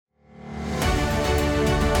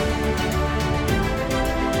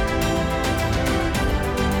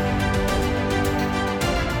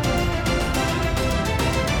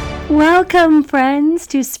Welcome, friends,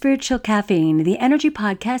 to Spiritual Caffeine, the energy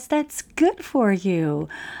podcast that's good for you,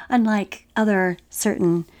 unlike other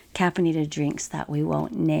certain caffeinated drinks that we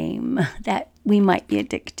won't name that we might be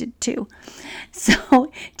addicted to.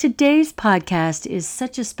 So, today's podcast is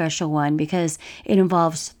such a special one because it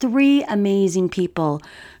involves three amazing people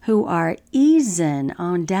who are easing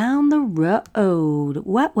on down the road.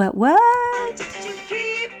 What?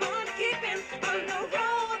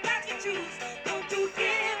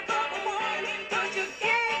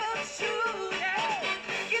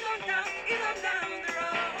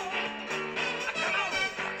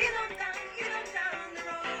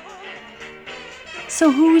 So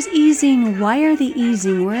who's easing? Why are they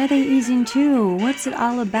easing? Where are they easing to? What's it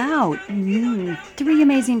all about? Three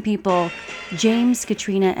amazing people, James,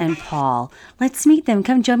 Katrina, and Paul. Let's meet them.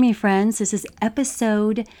 Come join me, friends. This is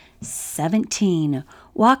episode 17,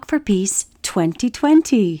 Walk for Peace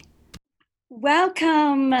 2020.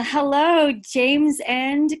 Welcome. Hello, James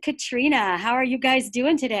and Katrina. How are you guys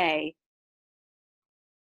doing today?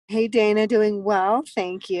 Hey, Dana, doing well.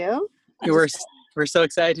 Thank you. We're so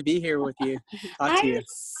excited to be here with you. I'm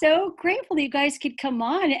so grateful that you guys could come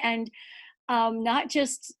on and not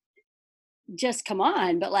just come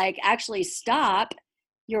on, but like actually stop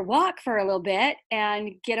your walk for a little bit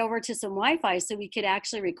and get over to some Wi-Fi so we could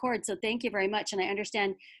actually record. So thank you very much. And I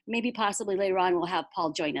understand maybe possibly later on we'll have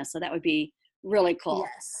Paul join us. So that would be really cool.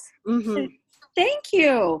 Yes. Mm-hmm. So thank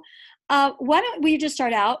you. Why don't we just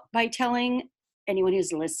start out by telling anyone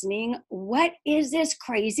who's listening, what is this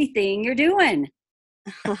crazy thing you're doing?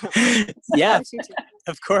 Yeah,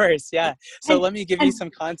 of course. Yeah. So let me give you some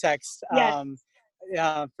context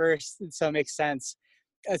first, so it makes sense.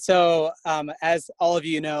 So as all of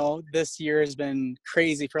you know, this year has been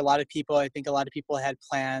crazy for a lot of people. I think a lot of people had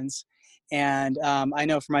plans. And I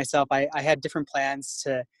know for myself, I had different plans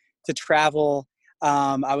to travel.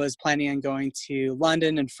 I was planning on going to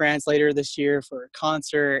London and France later this year for a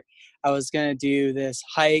concert. I was going to do this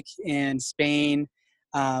hike in Spain,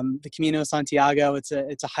 the Camino Santiago. It's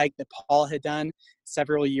a hike that Paul had done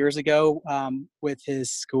several years ago with his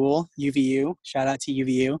school, UVU. Shout out to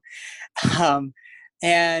UVU.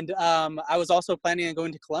 I was also planning on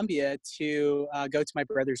going to Colombia to go to my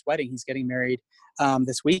brother's wedding. He's getting married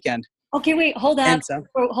this weekend. Okay, wait, hold up.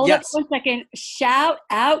 Hold up 1 second. Shout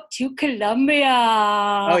out to Colombia.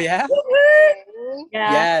 Oh, yeah?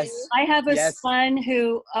 Yeah. Yes. I have a son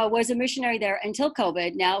who was a missionary there until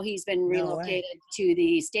COVID. Now he's been relocated to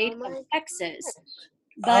the state of Texas.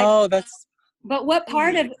 But, But what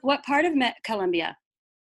part of Colombia?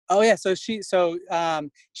 Oh yeah, so she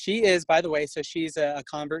is, by the way, so she's a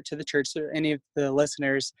convert to the church. So any of the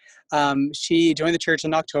listeners, she joined the church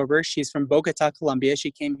in October. She's from Bogota, Colombia.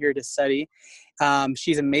 She came here to study.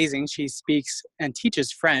 She's amazing. She speaks and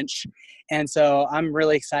teaches French, and so I'm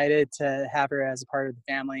really excited to have her as a part of the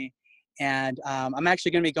family. And I'm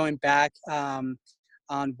actually going to be going back on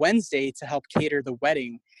Wednesday to help cater the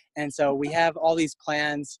wedding. And so we have all these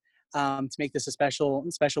plans to make this a special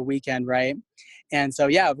weekend, right? And so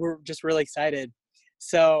yeah, we're just really excited.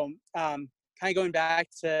 So kind of going back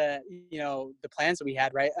to the plans that we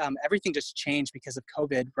had, right? Everything just changed because of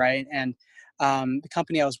COVID, right? And the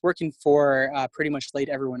company I was working for pretty much laid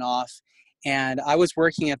everyone off. And I was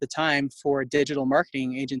working at the time for a digital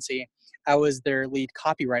marketing agency. I was their lead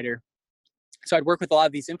copywriter. So I'd work with a lot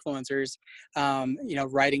of these influencers,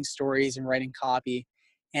 writing stories and writing copy.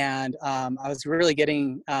 And I was really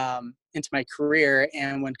getting into my career.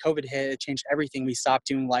 And when COVID hit, it changed everything. We stopped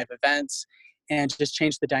doing live events and just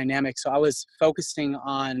changed the dynamic. So I was focusing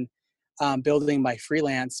on building my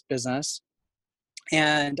freelance business.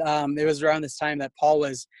 And it was around this time that Paul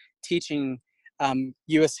was teaching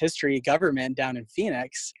U.S. history government down in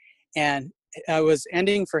Phoenix. And it was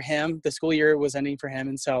ending for him. The school year was ending for him.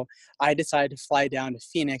 And so I decided to fly down to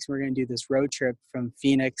Phoenix. We're going to do this road trip from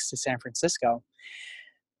Phoenix to San Francisco.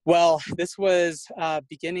 Well, this was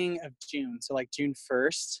beginning of June, so like June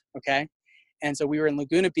 1st, okay? And so we were in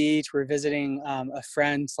Laguna Beach. We're visiting a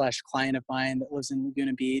friend / client of mine that lives in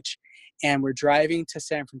Laguna Beach. And we're driving to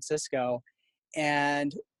San Francisco.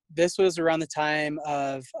 And this was around the time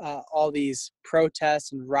of all these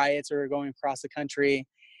protests and riots that were going across the country.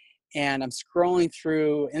 And I'm scrolling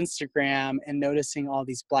through Instagram and noticing all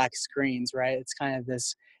these black screens, right? It's kind of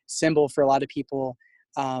this symbol for a lot of people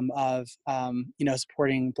of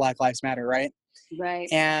supporting Black Lives Matter, right? Right.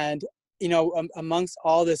 And amongst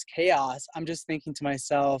all this chaos, I'm just thinking to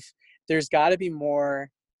myself, there's got to be more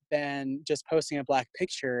than just posting a black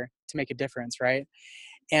picture to make a difference, right?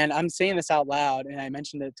 And I'm saying this out loud, and I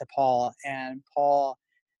mentioned it to Paul, and Paul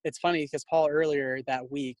it's funny because Paul earlier that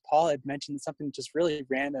week, Paul had mentioned something just really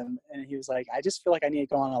random. And he was like, I just feel like I need to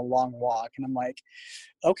go on a long walk. And I'm like,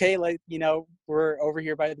 okay, like, we're over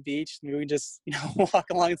here by the beach. Maybe we can just, walk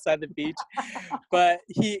alongside the beach. But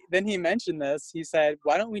he mentioned this. He said,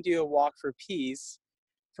 why don't we do a walk for peace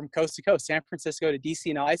from coast to coast, San Francisco to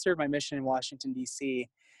DC? Now I serve my mission in Washington, DC.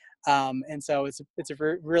 And so it's a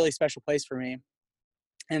really special place for me.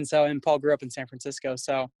 And Paul grew up in San Francisco.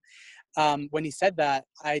 So when he said that,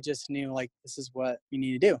 I just knew like, this is what we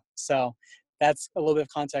need to do. So that's a little bit of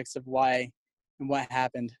context of why and what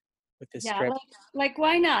happened with this Yeah, trip. like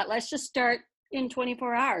why not? Let's just start in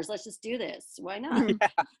 24 hours. Let's just do this. Why not? Yeah.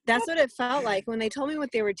 That's what it felt like when they told me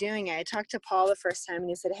what they were doing. I talked to Paul the first time and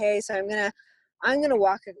he said, hey, so I'm gonna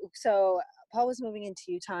walk. So Paul was moving into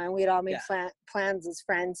Utah and we had all made plans as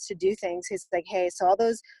friends to do things. He's like, hey, so all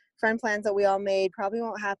those friend plans that we all made probably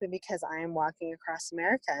won't happen because I am walking across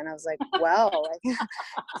America. And I was like, well, like,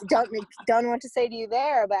 don't know what to say to you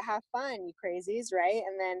there, but have fun, you crazies, right?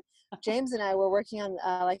 And then James and I were working on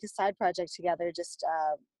like a side project together, just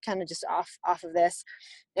kind of just off of this.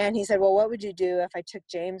 And he said, well, what would you do if I took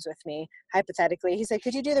James with me, hypothetically? He said,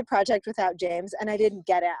 could you do the project without James? And I didn't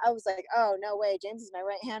get it. I was like, oh, no way. James is my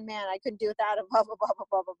right-hand man. I couldn't do without him, blah, blah, blah, blah,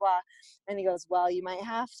 blah, blah, blah. And he goes, well, you might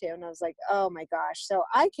have to. And I was like, oh, my gosh. So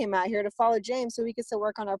I came out here to follow James so we could still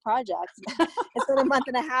work on our project. It's been a month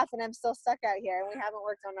and a half, and I'm still stuck out here, and we haven't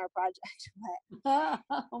worked on our project. But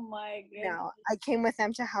oh, my goodness. no, I came with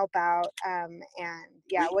them to help out. And,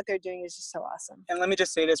 yeah, what they're doing is just so awesome. And let me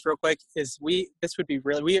just say this real quick,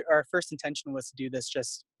 our first intention was to do this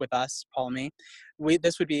just with us, Paul and me.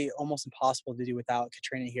 This would be almost impossible to do without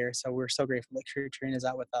Katrina here. So we're so grateful that Katrina is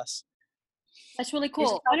out with us. That's really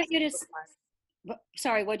cool. Why don't you just,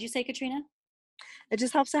 sorry, what'd you say, Katrina? It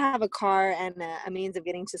just helps to have a car and a means of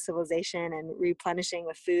getting to civilization and replenishing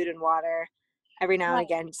with food and water every now and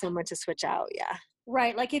again, someone to switch out. Yeah.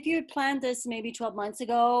 Right. Like if you had planned this maybe 12 months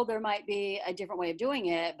ago, there might be a different way of doing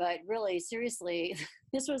it. But really, seriously,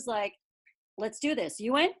 this was like, let's do this.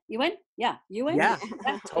 You in? You in? Yeah. You in? Yeah,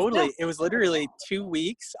 totally. It was literally 2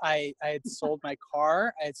 weeks. I had sold my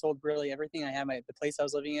car. I had sold really everything. I had the place I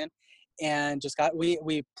was living in, and just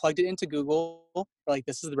we plugged it into Google. We're like,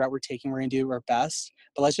 this is the route we're taking. We're going to do our best,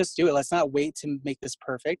 but let's just do it. Let's not wait to make this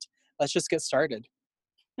perfect. Let's just get started.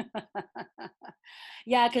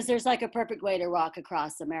 Yeah, because there's like a perfect way to walk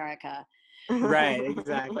across America. Right,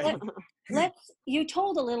 exactly. You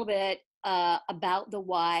told a little bit about the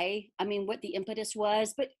why, I mean, what the impetus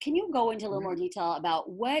was, but can you go into a little more detail about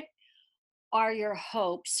what are your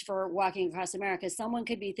hopes for walking across America? Someone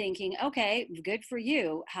could be thinking, okay, good for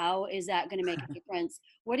you. How is that going to make a difference?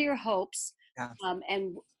 What are your hopes? Yeah.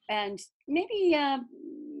 And maybe a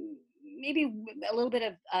little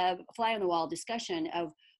bit of fly on the wall discussion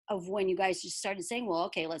of when you guys just started saying, well,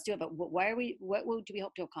 okay, let's do it. But what do we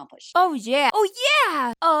hope to accomplish? Oh, yeah. Oh,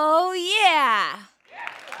 yeah. Oh, yeah.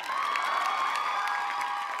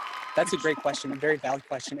 That's a great question, a very valid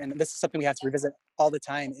question. And this is something we have to revisit all the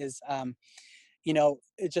time is,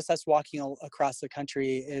 it's just us walking across the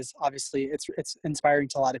country is obviously it's inspiring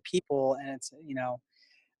to a lot of people, and it's,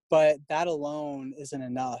 but that alone isn't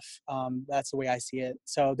enough. That's the way I see it.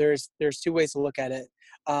 So there's two ways to look at it.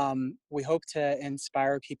 We hope to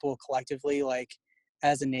inspire people collectively, like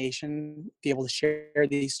as a nation, be able to share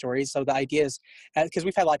these stories. So the idea is, because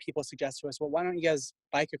we've had a lot of people suggest to us, well, why don't you guys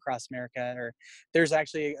bike across America? Or there's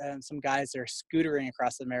actually some guys that are scootering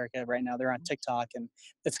across America right now. They're on TikTok, and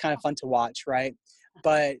it's kind of fun to watch, right?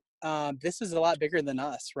 But this is a lot bigger than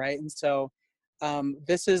us, right? And so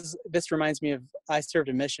this reminds me of, I served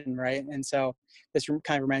a mission, right? And so this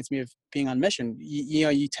kind of reminds me of being on mission.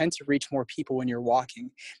 You tend to reach more people when you're walking,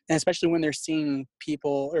 and especially when they're seeing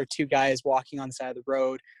people or two guys walking on the side of the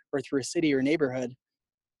road or through a city or neighborhood.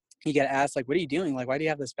 You get asked, like, what are you doing? Like, why do you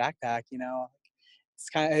have this backpack?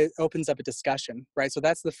 It opens up a discussion, right? So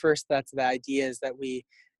that's the idea, is that we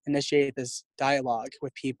initiate this dialogue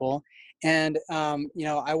with people. And,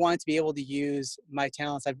 I want to be able to use my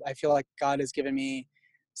talents. I feel like God has given me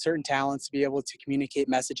certain talents to be able to communicate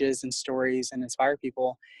messages and stories and inspire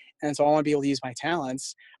people. And so I want to be able to use my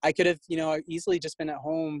talents. I could have, easily just been at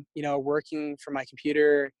home, working from my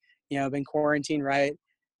computer, been quarantined, right?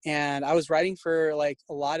 And I was writing for like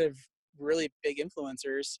a lot of really big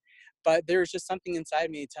influencers, but there was just something inside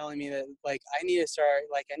me telling me that, like, I need to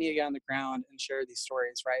get on the ground and share these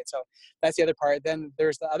stories, right? So that's the other part. Then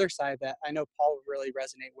there's the other side that I know Paul would really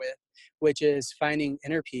resonate with, which is finding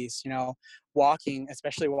inner peace.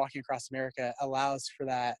 Especially walking across America, allows for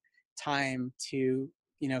that time to,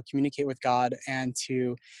 communicate with God and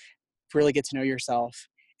to really get to know yourself.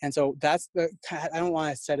 And so I don't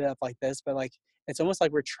want to set it up like this, but like, it's almost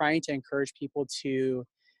like we're trying to encourage people to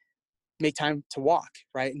make time to walk,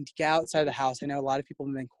 right? And to get outside of the house. I know a lot of people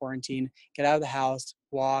have been in quarantine. Get out of the house,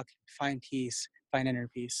 walk, find peace, find inner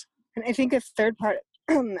peace. And I think a third part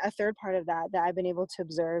of that I've been able to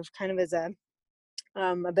observe kind of as a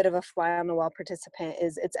bit of a fly on the wall participant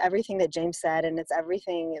is it's everything that James said, and it's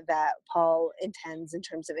everything that Paul intends in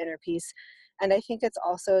terms of inner peace. And I think it's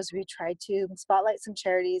also, as we try to spotlight some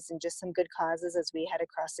charities and just some good causes as we head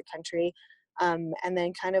across the country, and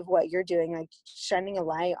then kind of what you're doing, like shining a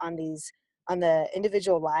light on the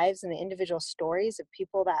individual lives and the individual stories of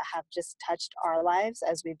people that have just touched our lives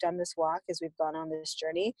as we've done this walk, as we've gone on this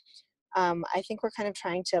journey. I think we're kind of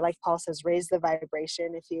trying to, like Paul says, raise the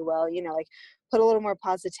vibration, if you will, like put a little more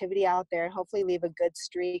positivity out there and hopefully leave a good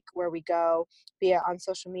streak where we go, be it on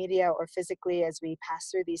social media or physically as we pass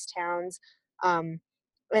through these towns. And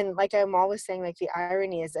like I'm always saying, like the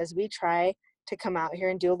irony is as we try to come out here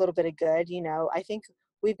and do a little bit of good, I think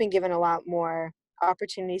we've been given a lot more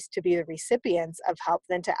opportunities to be the recipients of help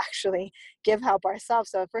than to actually give help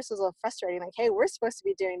ourselves. So at first it was a little frustrating, like, hey, we're supposed to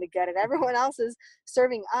be doing the good and everyone else is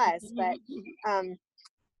serving us. But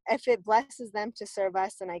if it blesses them to serve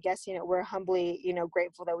us, then I guess, we're humbly,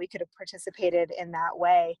 grateful that we could have participated in that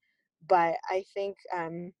way. But I think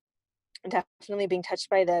definitely being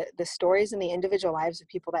touched by the stories and the individual lives of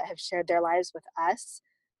people that have shared their lives with us.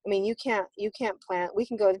 I mean, you can't plan, we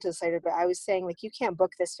can go into this later, but I was saying, like, you can't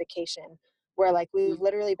book this vacation where, like, we've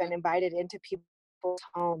literally been invited into people's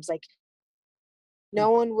homes. Like, no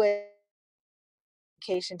one would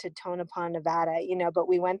vacation to Tonopah, Nevada, but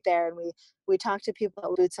we went there and we talked to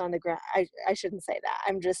people, boots on the ground. I shouldn't say that.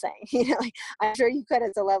 I'm just saying, like, I'm sure you could.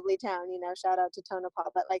 It's a lovely town, shout out to Tonopah.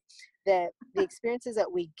 But like the experiences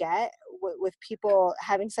that we get with people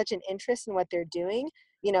having such an interest in what they're doing,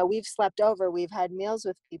 we've slept over, we've had meals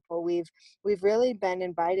with people, we've really been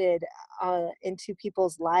invited into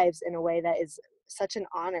people's lives in a way that is such an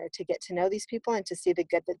honor to get to know these people and to see the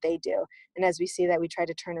good that they do. And as we see that, we try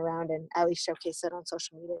to turn around and at least showcase it on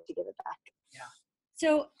social media to give it back. Yeah.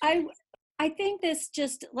 So I think let's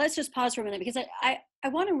just pause for a minute, because I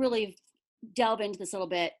want to really delve into this a little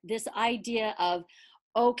bit. This idea of,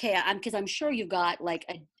 okay, because I'm sure you've got like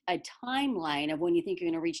a timeline of when you think you're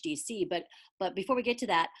going to reach DC. But before we get to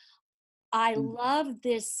that, I love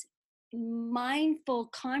this mindful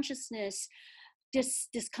consciousness, this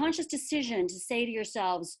conscious decision to say to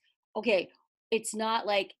yourselves, okay, it's not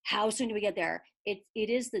like how soon do we get there. It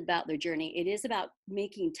is about the journey. It is about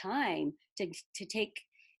making time to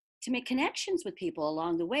make connections with people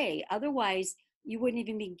along the way. Otherwise, you wouldn't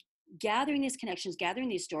even be gathering these connections, gathering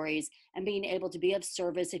these stories, and being able to be of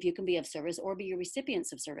service, if you can be of service, or be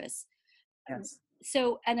recipients of service. Yes.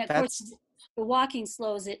 So, and of course, the walking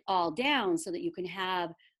slows it all down so that you can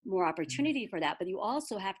have more opportunity for that. But you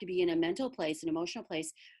also have to be in a mental place, an emotional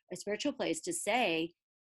place, a spiritual place to say,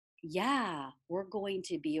 yeah, we're going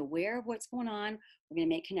to be aware of what's going on. We're going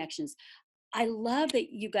to make connections. I love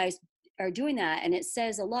that you guys are doing that. And it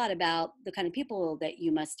says a lot about the kind of people that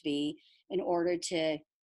you must be in order to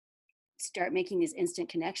start making these instant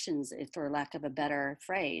connections, for lack of a better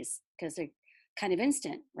phrase, because they're kind of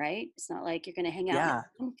instant, right? It's not like you're going to hang out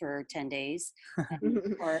for 10 days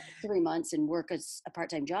or 3 months and work a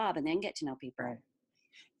part-time job and then get to know people. Right.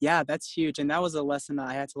 Yeah, that's huge. And that was a lesson that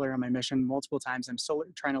I had to learn on my mission multiple times. I'm still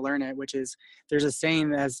trying to learn it, which is there's a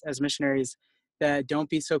saying as missionaries that don't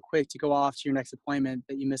be so quick to go off to your next appointment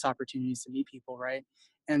that you miss opportunities to meet people, right?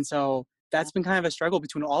 And so that's been kind of a struggle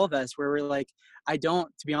between all of us, where we're like, to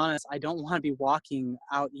be honest, I don't want to be walking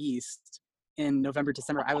out east in November,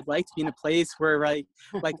 December. I would like to be in a place where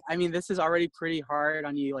I mean, this is already pretty hard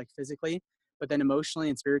on you, like physically, but then emotionally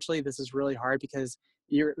and spiritually, this is really hard because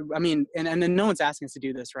and then no one's asking us to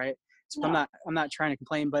do this, right? So no. I'm not trying to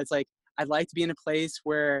complain, but it's like, I'd like to be in a place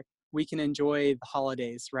where we can enjoy the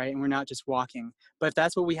holidays, right? And we're not just walking. But if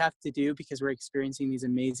that's what we have to do because we're experiencing these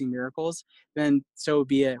amazing miracles, then so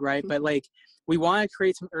be it, right? But like, we want to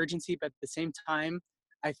create some urgency, but at the same time,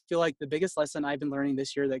 I feel like the biggest lesson I've been learning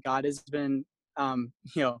this year that God has been,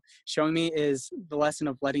 showing me is the lesson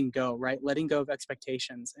of letting go, right? Letting go of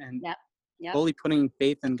expectations and fully putting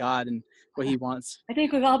faith in God and what He wants. I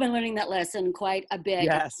think we've all been learning that lesson quite a bit in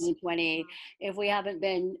Yes. 2020. If we haven't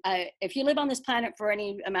been, if you live on this planet for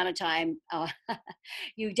any amount of time,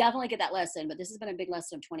 you definitely get that lesson. But this has been a big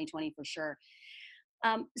lesson of 2020 for sure.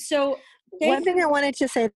 So one thing I wanted to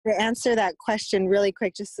say to answer that question really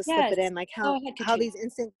quick, just to slip it in, like how these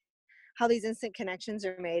instant connections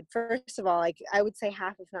are made. First of all, like I would say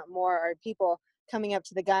half, if not more, are people coming up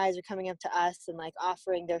to the guys or coming up to us and like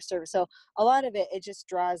offering their service. So a lot of it just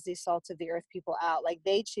draws these salt of the earth people out. Like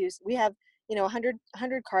they choose, we have,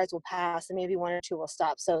 100 cars will pass and maybe one or two will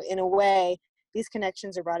stop. So in a way, these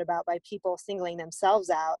connections are brought about by people singling themselves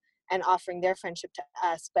out and offering their friendship to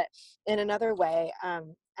us. But in another way,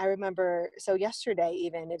 I remember, so yesterday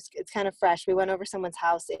even, it's kind of fresh. We went over someone's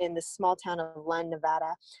house in this small town of Lund,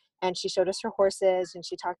 Nevada, and she showed us her horses and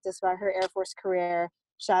she talked to us about her Air Force career.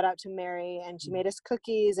 Shout out to Mary, and she made us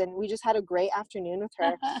cookies, and we just had a great afternoon with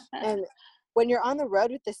her. And when you're on the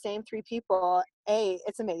road with the same three people, A,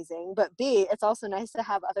 it's amazing, but B, it's also nice to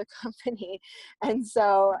have other company. And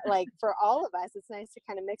so like for all of us, it's nice to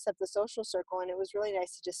kind of mix up the social circle. And it was really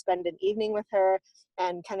nice to just spend an evening with her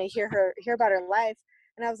and kind of hear about her life.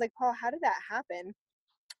 And I was like, Paul, how did that happen?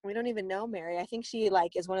 We don't even know Mary. I think she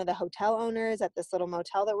like is one of the hotel owners at this little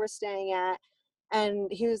motel that we're staying at. And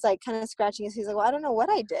he was like kind of scratching his, he's like, well, I don't know what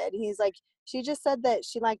I did. He's like, she just said that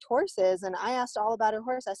she liked horses. And I asked all about her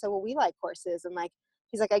horse. I said, well, we like horses. And like,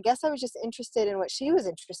 he's like, I guess I was just interested in what she was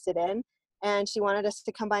interested in. And she wanted us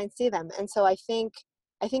to come by and see them. And so I think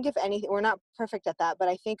if anything, we're not perfect at that, but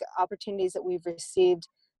I think opportunities that we've received,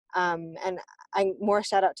 and I more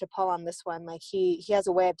shout out to Paul on this one. Like he has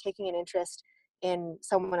a way of taking an interest in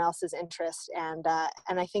someone else's interest. And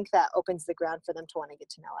I think that opens the ground for them to want to get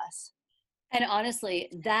to know us. And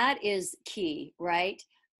honestly, that is key, right?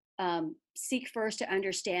 Seek first to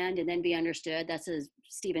understand and then be understood. That's a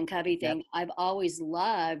Stephen Covey thing. Yep. I've always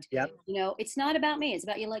loved, it's not about me. It's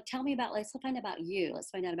about you. Like, tell me about, let's find out about you. Let's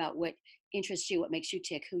find out about what interests you, what makes you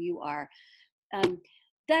tick, who you are.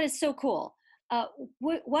 That is so cool.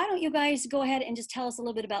 Why don't you guys go ahead and just tell us a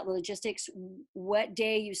little bit about the logistics, what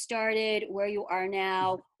day you started, where you are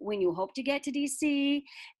now, when you hope to get to DC,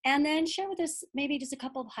 and then share with us maybe just a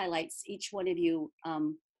couple of highlights each one of you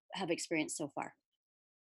have experienced so far.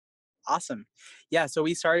 Awesome. Yeah, so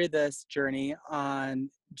we started this journey on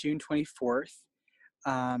June 24th,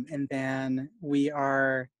 and then we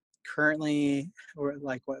are currently, we're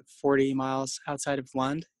like, 40 miles outside of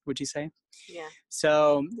Lund, would you say? Yeah.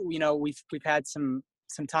 So, we've had some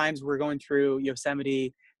times we're going through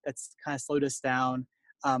Yosemite that's kind of slowed us down.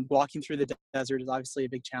 Walking through the desert is obviously a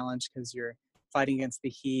big challenge because you're fighting against the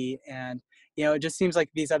heat. And, it just seems like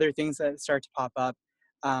these other things that start to pop up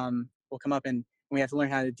will come up and we have to learn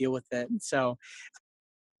how to deal with it. So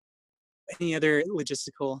any other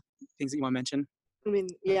logistical things that you want to mention? I mean,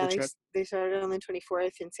 yeah, they started on the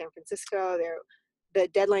 24th in San Francisco. The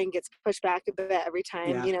deadline gets pushed back a bit every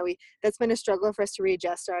time. Yeah. That's been a struggle for us to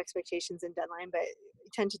readjust our expectations and deadline, but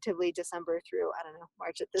tentatively December through, I don't know,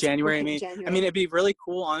 March at this January. point. I mean, it'd be really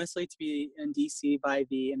cool, honestly, to be in DC by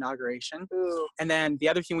the inauguration. Ooh. And then the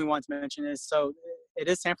other thing we want to mention is, so it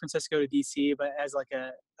is San Francisco to DC, but as like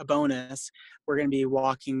a bonus, we're going to be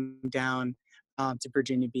walking down to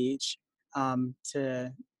Virginia Beach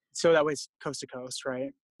so that way it's coast to coast,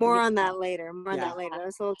 right? More on that later.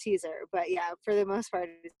 That's a little teaser, but yeah, for the most part,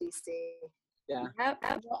 it's DC. Yeah.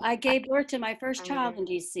 Well, I gave birth to my first child in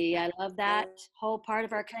DC. I love that whole part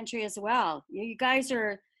of our country as well. You guys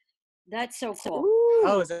that's so cool. Ooh.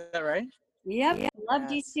 Oh, is that right? Yep. Yeah. Love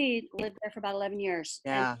DC. Lived there for about 11 years.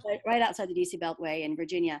 Yeah. And right outside the DC Beltway in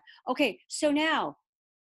Virginia. Okay, so now,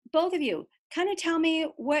 both of you, kind of tell me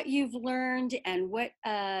what you've learned and what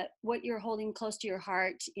you're holding close to your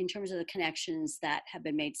heart in terms of the connections that have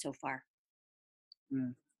been made so far.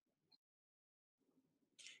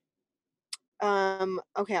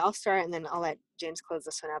 Okay, I'll start and then I'll let James close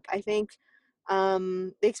this one up. I think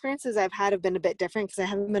the experiences I've had have been a bit different because I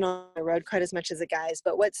haven't been on the road quite as much as the guys.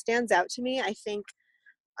 But what stands out to me, I think,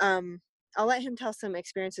 I'll let him tell some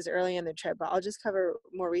experiences early in the trip, but I'll just cover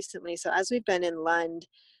more recently. So as we've been in Lund,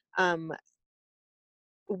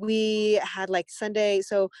 we had like Sunday,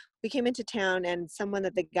 so we came into town and someone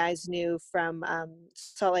that the guys knew from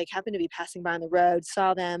Salt Lake happened to be passing by on the road,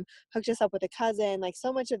 saw them, hooked us up with a cousin. Like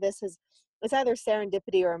so much of this it's either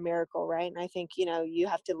serendipity or a miracle, right? And I think, you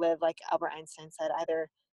have to live like Albert Einstein said, either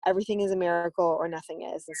everything is a miracle or nothing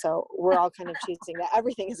is. And so we're all kind of choosing that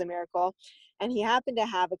everything is a miracle. And he happened to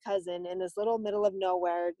have a cousin in this little middle of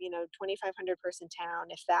nowhere, 2,500 person town,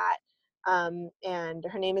 if that. And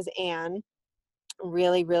her name is Anne.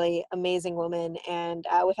 Really, really amazing woman. And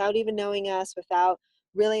without even knowing us, without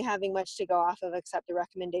really having much to go off of except the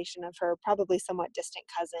recommendation of her probably somewhat distant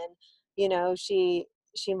cousin, she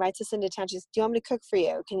invites us into town. She says, do you want me to cook for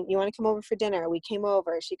you? You want to come over for dinner? We came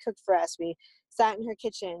over. She cooked for us. We sat in her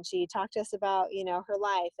kitchen. She talked to us about, her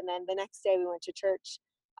life. And then the next day we went to church,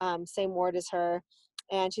 same ward as her.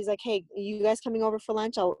 And she's like, hey, you guys coming over for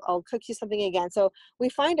lunch? I'll cook you something again. So we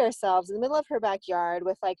find ourselves in the middle of her backyard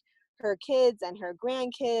with like her kids and her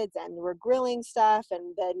grandkids, and we're grilling stuff,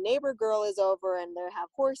 and the neighbor girl is over and they have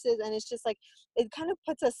horses, and it's just like it kind of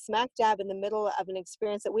puts us smack dab in the middle of an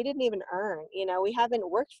experience that we didn't even earn. We haven't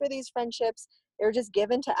worked for these friendships. They were just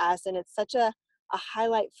given to us, and it's such a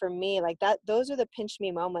highlight for me. Like that, those are the pinch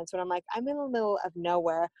me moments when I'm like, I'm in the middle of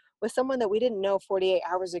nowhere with someone that we didn't know 48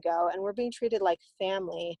 hours ago, and we're being treated like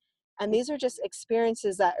family. And these are just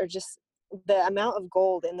experiences that are just the amount of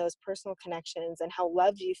gold in those personal connections, and how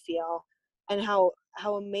loved you feel, and how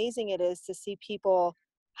amazing it is to see people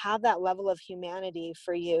have that level of humanity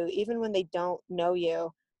for you, even when they don't know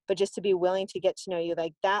you, but just to be willing to get to know you.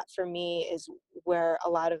 Like that for me is where a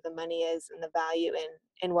lot of the money is, and the value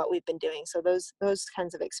in what we've been doing. So those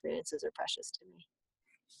kinds of experiences are precious to me.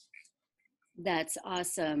 That's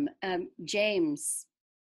awesome. James.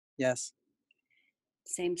 Yes.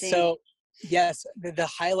 Same thing. So yes, the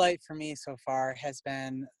highlight for me so far has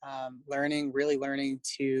been really learning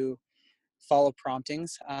to follow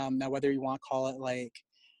promptings. Now, whether you want to call it like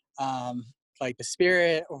the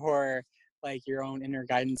spirit, or like your own inner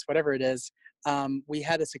guidance, whatever it is. We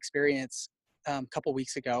had this experience a couple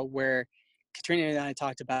weeks ago where Katrina and I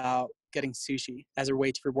talked about getting sushi as a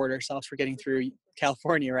way to reward ourselves for getting through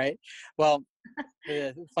California, right? Well,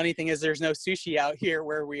 the funny thing is there's no sushi out here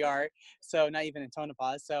where we are, so not even in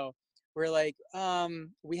Tonopah. So we're like,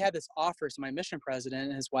 we had this offer. So my mission president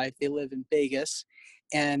and his wife, they live in Vegas,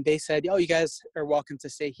 and they said, oh, you guys are welcome to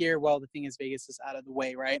stay here. Well, the thing is, Vegas is out of the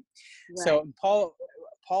way, right? So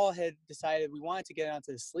Paul had decided we wanted to get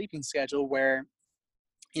onto the sleeping schedule where,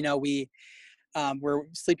 we're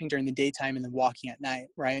sleeping during the daytime and then walking at night,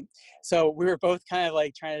 right? So we were both kind of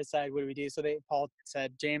like trying to decide what do we do. So Paul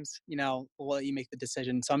said, James, we'll let you make the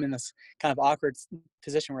decision. So I'm in this kind of awkward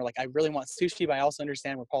position where like I really want sushi, but I also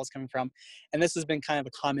understand where Paul's coming from. And this has been kind of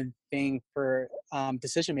a common thing for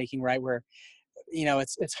decision making, right? Where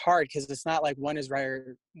it's hard because it's not like one is right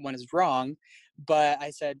or one is wrong. But I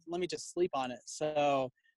said, let me just sleep on it.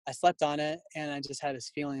 So I slept on it, and I just had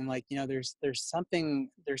this feeling like, there's something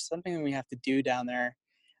we have to do down there.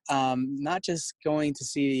 Not just going to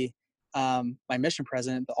see my mission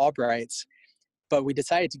president, the Albrights, but we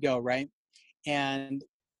decided to go, right? And,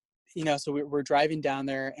 so we're driving down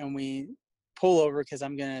there, and we pull over because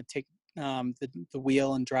I'm going to take the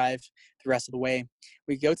wheel and drive the rest of the way.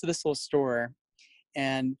 We go to this little store,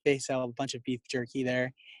 and they sell a bunch of beef jerky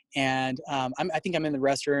there. And I think I'm in the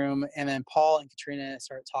restroom, and then Paul and Katrina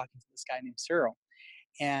start talking to this guy named Cyril,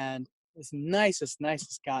 and this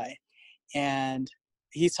nicest guy. And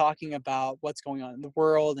he's talking about what's going on in the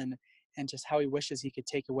world, and just how he wishes he could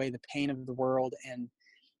take away the pain of the world. And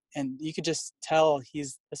you could just tell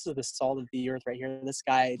this is the salt of the earth right here. This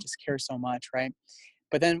guy just cares so much, right?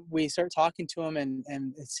 But then we start talking to him, and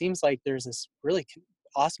it seems like there's this really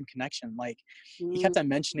awesome connection. Like he kept on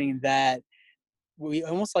mentioning that we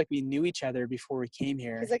almost like we knew each other before we came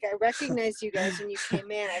here. He's like, I recognized you guys when you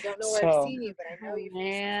came in. I don't know where I've seen you, but I know you.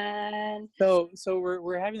 Man. So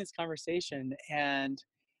we're having this conversation, and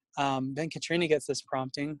then Katrina gets this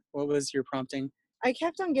prompting. What was your prompting? I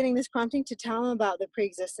kept on getting this prompting to tell him about the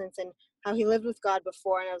pre-existence and how he lived with God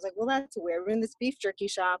before. And I was like, well, that's weird. We're in this beef jerky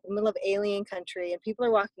shop in the middle of alien country, and people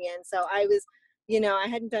are walking in. So I was, I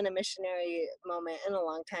hadn't done a missionary moment in a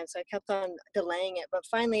long time. So I kept on delaying it. But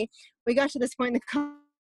finally, we got to this point in the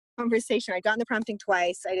conversation. I'd gotten the prompting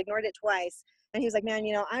twice. I'd ignored it twice. And he was like, man,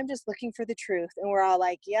 I'm just looking for the truth. And we're all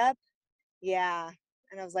like, yep, yeah.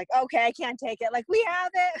 And I was like, okay, I can't take it. Like, we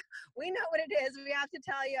have it. We know what it is. We have to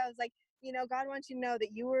tell you. I was like, God wants you to know that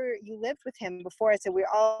you lived with him before. So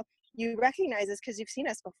you recognize us because you've seen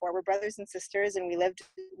us before. We're brothers and sisters, and we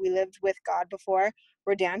lived with God before.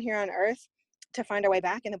 We're down here on earth to find our way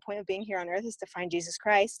back. And the point of being here on earth is to find Jesus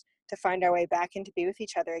Christ, to find our way back and to be with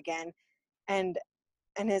each other again. And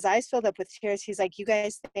his eyes filled up with tears. He's like, you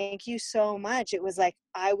guys, thank you so much. It was like,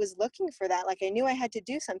 I was looking for that. Like, I knew I had to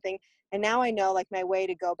do something. And now I know, like, my way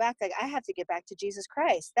to go back. Like, I have to get back to Jesus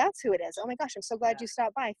Christ. That's who it is. Oh my gosh, I'm so glad you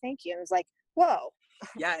stopped by. Thank you. And it was like, whoa.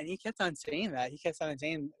 Yeah, and he kept on saying that. He kept on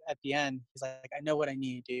saying at the end, he's like, I know what I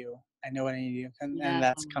need to do. I know what I need to do. And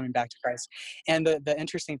that's coming back to Christ. And the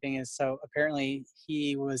interesting thing is, so apparently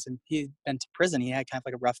he'd been to prison. He had kind of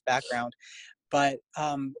like a rough background. But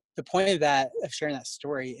the point of sharing that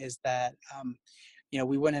story is that,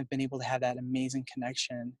 we wouldn't have been able to have that amazing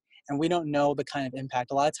connection. And we don't know the kind of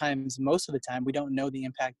impact. A lot of times, most of the time, we don't know the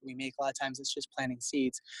impact that we make. A lot of times it's just planting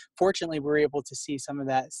seeds. Fortunately, we're able to see some of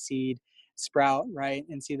that seed sprout, right?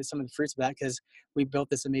 And see some of the fruits of that because we built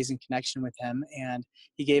this amazing connection with him. And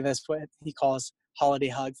he gave us what he calls Holiday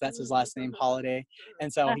Hugs. That's his last name, Holiday.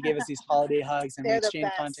 And so he gave us these holiday hugs and we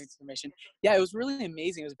exchanged contact information. Yeah, it was really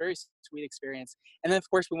amazing. It was a very sweet experience. And then, of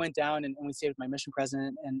course, we went down and we stayed with my mission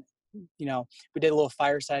president. And, you know, we did a little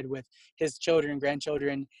fireside with his children and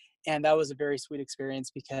grandchildren. And that was a very sweet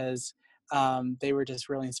experience because they were just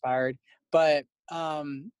really inspired. But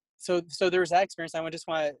so there was that experience. I just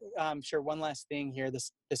want to share one last thing here,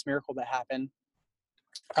 this miracle that happened.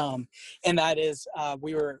 And that is,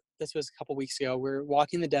 this was a couple weeks ago, we were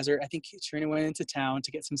walking the desert. I think Katrina went into town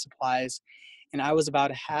to get some supplies, and I was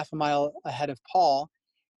about a half a mile ahead of Paul,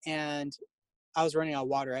 and I was running out of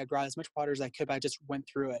water. I brought as much water as I could, but I just went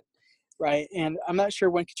through it. Right. And I'm not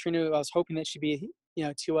sure when Katrina, I was hoping that she'd be,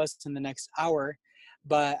 to us in the next hour,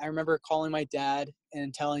 but I remember calling my dad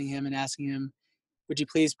and telling him and asking him, would you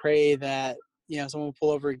please pray that, someone will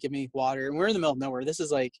pull over and give me water. And we're in the middle of nowhere. This is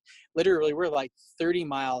like, literally, we're like 30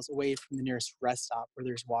 miles away from the nearest rest stop where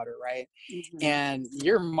there's water, right? Mm-hmm. And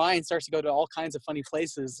your mind starts to go to all kinds of funny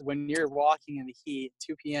places when you're walking in the heat,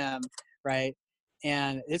 2 p.m., right?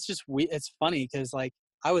 And it's just, it's funny because like,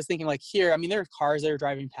 I was thinking like here, there are cars that are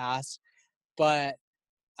driving past, but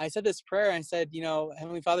I said this prayer and I said,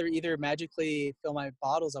 Heavenly Father, either magically fill my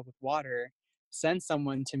bottles up with water, send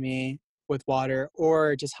someone to me with water,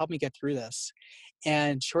 or just help me get through this.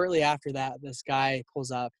 And shortly after that, this guy pulls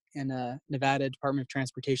up in a Nevada Department of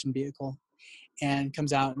Transportation vehicle and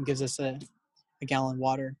comes out and gives us a gallon of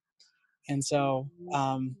water. And so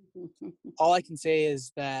all I can say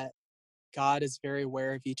is that God is very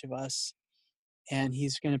aware of each of us, and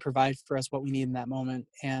he's going to provide for us what we need in that moment.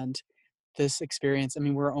 And this experience,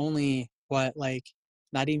 we're only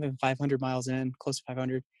not even 500 miles in, close to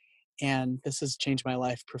 500. And this has changed my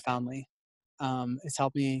life profoundly. It's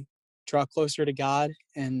helped me draw closer to God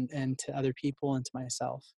and to other people and to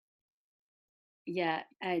myself. Yeah.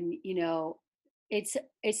 And, it's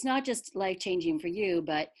not just life-changing for you,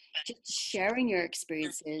 but just sharing your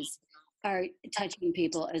experiences are touching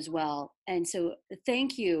people as well. And so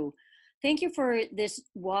thank you. Thank you for this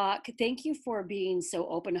walk. Thank you for being so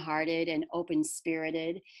open-hearted and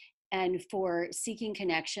open-spirited, and for seeking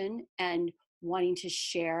connection and wanting to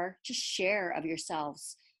share of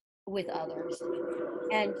yourselves with others.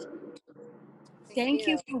 And thank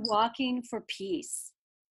you for walking for peace.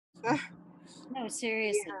 No,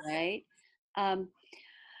 seriously, right?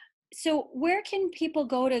 So where can people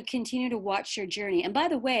go to continue to watch your journey? And by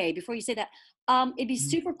the way, before you say that, it'd be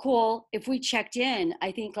super cool if we checked in,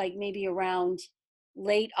 I think like maybe around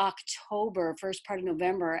late October, first part of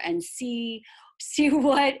November, and see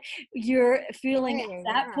what you're feeling at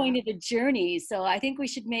that point of the journey. So I think we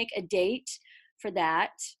should make a date for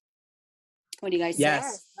that. What do you guys say?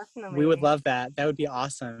 Yes, we would love that. That would be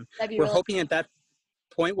awesome. We're really hoping at that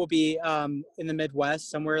point we'll be in the Midwest,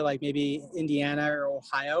 somewhere like maybe Indiana or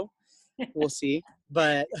Ohio. We'll see.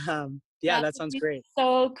 But that sounds great.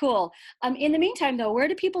 So cool. In the meantime, though, where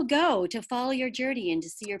do people go to follow your journey and to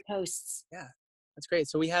see your posts? Yeah, that's great.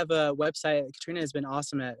 So we have a website. Katrina has been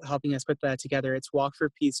awesome at helping us put that together. It's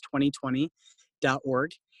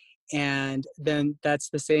walkforpeace2020.org. And then that's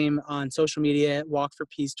the same on social media, Walk for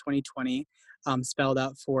Peace 2020, spelled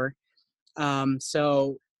out for.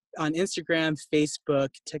 So on Instagram, Facebook,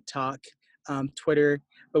 TikTok, Twitter,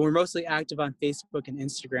 but we're mostly active on Facebook and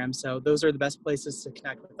Instagram. So those are the best places to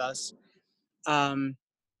connect with us. And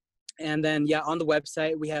then, on the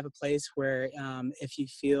website, we have a place where if you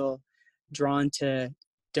feel drawn to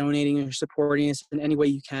donating or supporting us in any way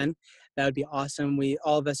you can, that would be awesome.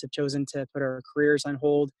 All of us have chosen to put our careers on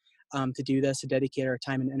hold to do this, to dedicate our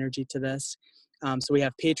time and energy to this. So we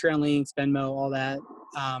have Patreon links, Venmo, all that.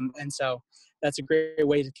 And so that's a great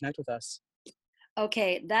way to connect with us.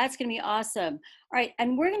 Okay, that's going to be awesome. All right,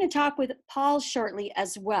 and we're going to talk with Paul shortly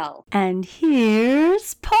as well. And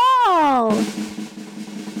here's Paul.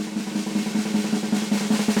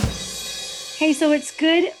 Hey, so it's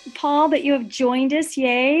good, Paul, that you have joined us.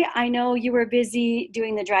 Yay. I know you were busy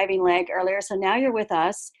doing the driving leg earlier, so now you're with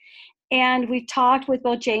us. And we've talked with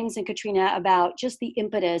both James and Katrina about just the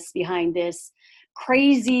impetus behind this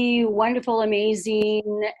crazy, wonderful,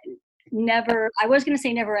 amazing, I was going to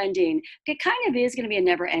say never ending. It kind of is going to be a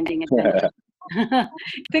never ending adventure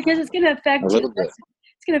because it's going to affect you. It's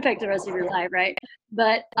going to affect the rest of your life, right?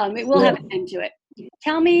 But it will have an end to it.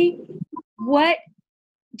 Tell me, what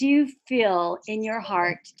do you feel in your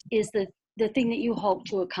heart is the thing that you hope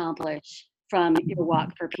to accomplish from your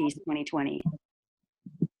Walk for Peace 2020?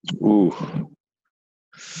 Ooh,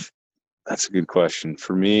 that's a good question.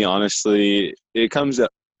 For me, honestly, it comes down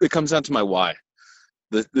to my why.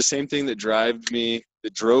 The same thing that drove me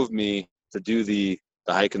to do the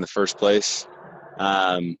hike in the first place.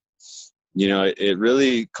 it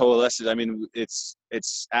really coalesces. I mean, it's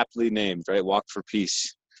aptly named, right? Walk for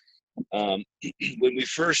Peace. When we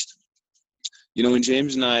first, when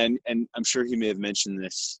James and I, and I'm sure he may have mentioned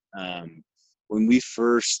this, when we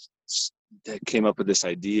first came up with this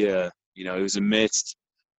idea, it was amidst,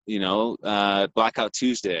 Blackout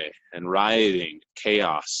Tuesday and rioting,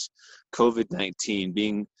 chaos,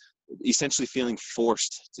 COVID-19, essentially feeling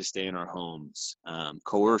forced to stay in our homes,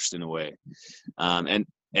 coerced in a way.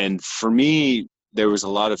 And for me, there was a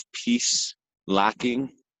lot of peace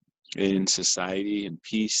lacking in society and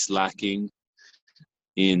peace lacking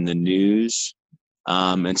in the news.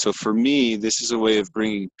 And so for me, this is a way of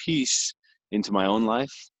bringing peace into my own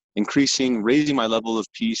life, raising my level of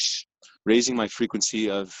peace, raising my frequency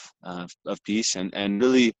of peace, and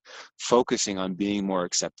really focusing on being more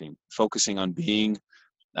accepting, focusing on being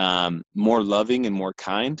more loving and more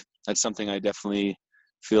kind. That's something I definitely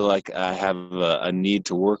feel like I have a need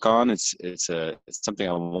to work on. It's something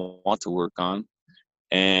I want to work on,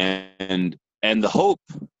 and the hope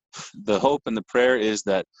and the prayer is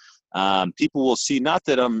that people will see, not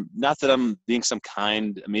that I'm being some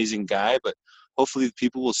kind, amazing guy, but hopefully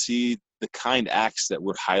people will see the kind acts that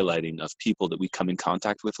we're highlighting of people that we come in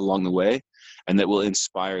contact with along the way, and that will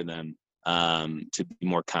inspire them to be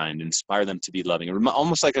more kind, inspire them to be loving,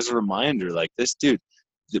 almost like as a reminder, like this dude,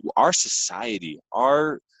 our society,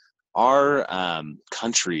 our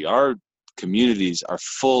country, our communities are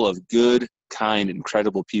full of good, kind,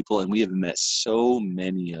 incredible people, and we have met so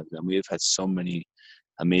many of them. We have had so many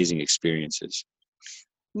amazing experiences.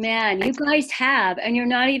 Man, you guys have, and you're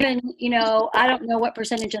not even, I don't know what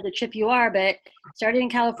percentage of the trip you are, but started in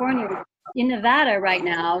California, in Nevada right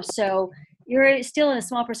now. So you're still in a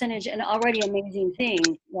small percentage and already amazing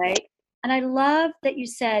things, right? And I love that you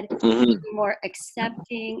said be more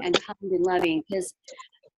accepting and kind and loving, because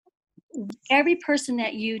every person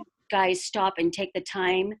that you guys stop and take the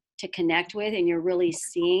time to connect with and you're really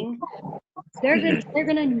seeing, they're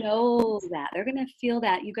gonna know that, they're gonna feel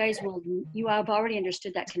that you have already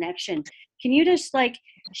understood that connection. Can you just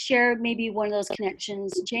share maybe one of those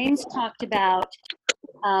connections? James talked about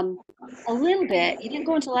a little bit. He didn't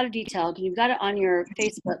go into a lot of detail because you've got it on your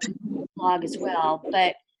Facebook blog as well,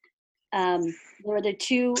 but there were the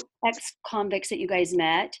two ex-convicts that you guys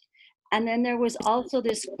met, and then there was also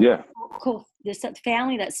this this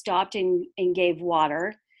family that stopped and gave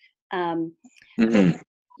water.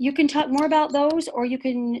 You can talk more about those, or you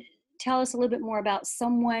can tell us a little bit more about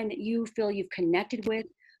someone that you feel you've connected with,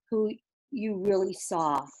 who you really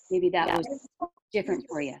saw. Maybe that was different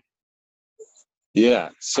for you. Yeah.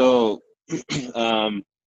 So,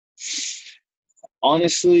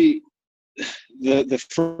 honestly, the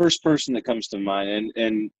first person that comes to mind,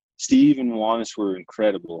 and Steve and Juanis were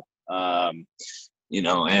incredible. And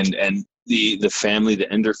the family,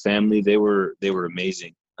 the Ender family, they were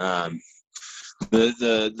amazing.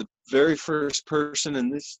 The very first person,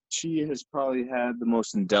 and she has probably had the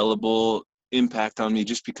most indelible impact on me,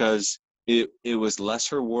 just because it was less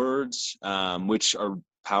her words, which are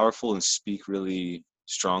powerful and speak really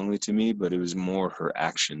strongly to me, but it was more her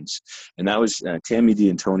actions. And that was Tammy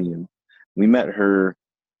D'Antonio. We met her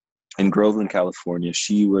in Groveland, California.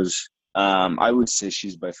 She was, I would say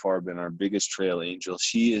she's by far been our biggest trail angel.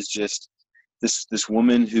 She is just this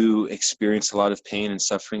woman who experienced a lot of pain and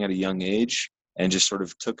suffering at a young age, and just sort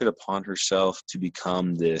of took it upon herself to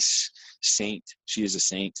become this saint. She is a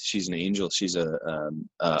saint. She's an angel. She's a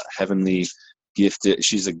heavenly gift.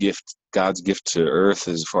 She's a gift, God's gift to earth,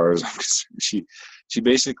 as far as I'm concerned. She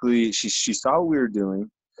basically, she saw what we were doing,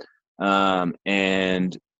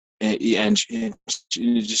 and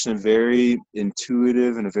just in a very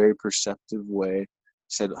intuitive and a very perceptive way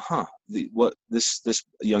said, this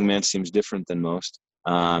young man seems different than most.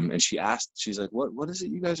 And she's like, what is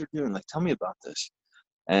it you guys are doing? Like, tell me about this.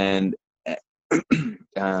 And I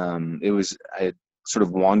had sort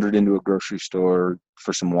of wandered into a grocery store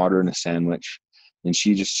for some water and a sandwich, and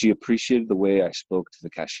she appreciated the way I spoke to the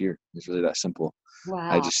cashier. It was really that simple.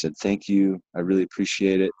 Wow. I just said, thank you. I really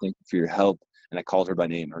appreciate it. Thank you for your help. And I called her by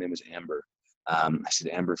name. Her name was Amber. I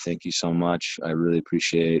said, Amber, thank you so much. I really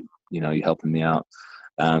appreciate, you helping me out.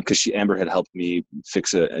 Because Amber had helped me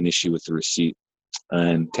fix an issue with the receipt.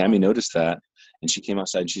 And Tammy noticed that, and she came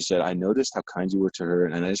outside and she said, I noticed how kind you were to her,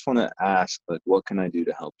 and I just want to ask, what can I do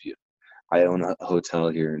to help you? I own a hotel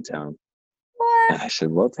here in town. What? And I said,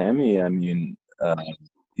 well, Tammy, I mean,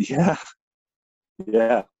 yeah.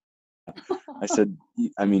 I said,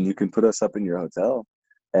 I mean, you can put us up in your hotel.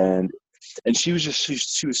 And she was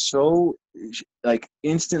she was so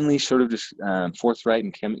instantly sort of just forthright,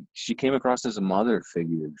 and she came across as a mother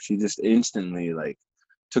figure. She just instantly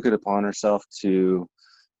took it upon herself to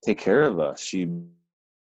take care of us. She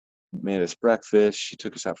made us breakfast. She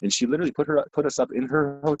took us out, and she literally put us up in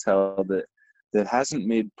her hotel that hasn't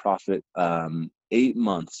made profit 8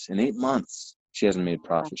 months. In 8 months, she hasn't made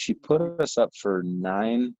profit. She put us up for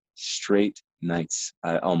 9 straight nights,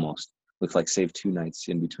 almost, with like save 2 nights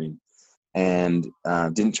in between, and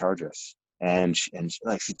didn't charge us. And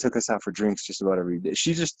she took us out for drinks just about every day.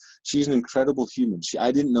 She's an incredible human.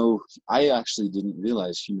 I actually didn't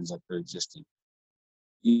realize humans like her existed.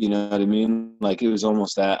 You know what I mean? Like, it was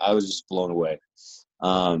almost that I was just blown away.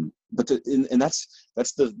 But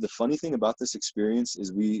that's the funny thing about this experience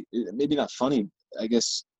is maybe not funny, I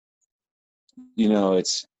guess,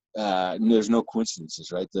 it's there's no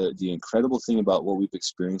coincidences, right? The incredible thing about what we've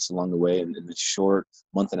experienced along the way in the short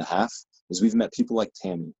month and a half is we've met people like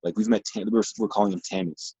Tammy. Like, we've met we're calling them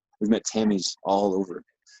Tammys. We've met Tammys all over,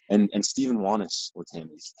 and Stephen Wanis or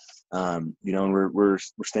Tammys. And we're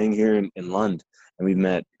staying here in Lund, and we've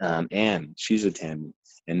met Anne. She's a Tammy,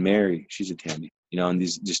 and Mary. She's a Tammy. And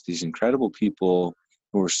these incredible people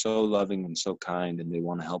who are so loving and so kind, and they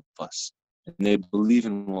want to help us. And they believe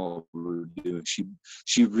in what we're doing.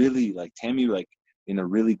 She really, like Tammy, like in a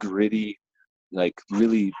really gritty, like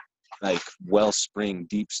really like wellspring,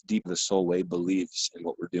 deep of the soul way, believes in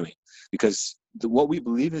what we're doing, because what we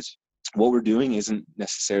believe is what we're doing isn't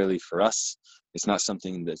necessarily for us. It's not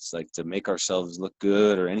something that's like to make ourselves look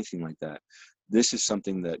good or anything like that. This is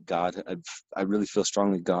something that God, I really feel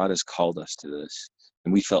strongly God has called us to this,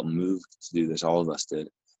 and we felt moved to do this. All of us did.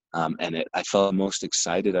 I felt most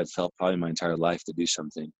excited I've felt probably my entire life to do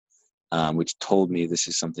something, which told me this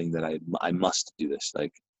is something that I must do this,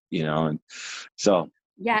 and so.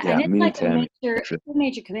 Yeah, and it's like a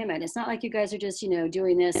major commitment. It's not like you guys are just,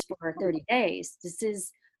 doing this for 30 days. This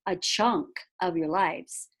is a chunk of your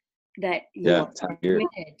lives that you're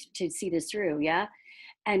committed to see this through, yeah?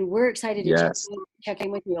 And we're excited to check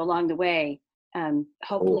in with you along the way,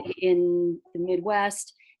 hopefully in the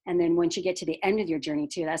Midwest. And then once you get to the end of your journey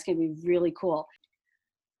too, that's going to be really cool.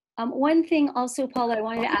 One thing also, Paul, that I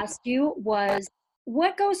wanted to ask you was,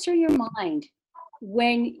 what goes through your mind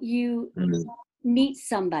when you meet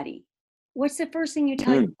somebody? What's the first thing you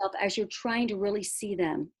tell yourself as you're trying to really see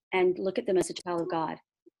them and look at them as a child of God?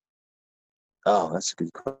 Oh, that's a good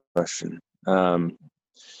question.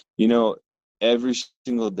 Every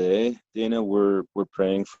single day, Dana, we're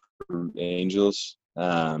praying for angels,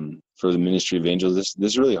 for the ministry of angels. This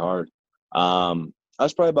is really hard. I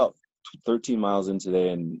was probably about 13 miles in today,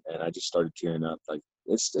 and I just started tearing up. Like,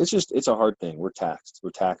 it's a hard thing. We're taxed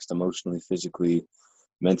emotionally, physically,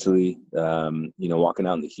 mentally. Walking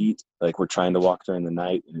out in the heat, like we're trying to walk during the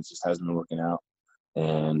night, and it just hasn't been working out.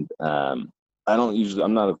 And I'm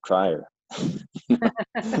not a crier.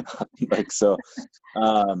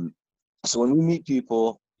 So when we meet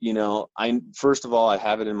people, first of all, I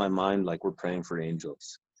have it in my mind, like, we're praying for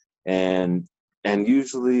angels, and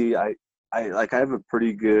usually I have a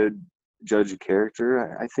pretty good judge of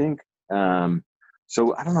character, I think.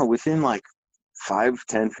 So I don't know, within like 5,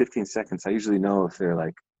 10, 15 seconds, I usually know if they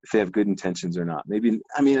have good intentions or not. I'm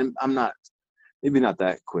not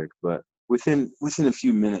that quick, but within a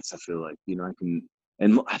few minutes, I feel like, I can,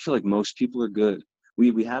 and I feel like most people are good.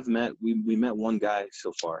 We met one guy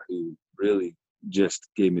so far who really just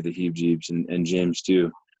gave me the heebie-jeebies, and James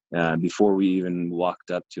too. Before we even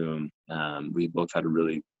walked up to him, we both had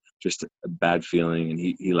just a bad feeling, and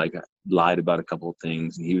he like lied about a couple of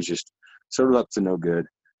things, and he was just sort of up to no good.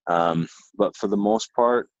 But for the most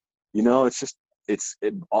part,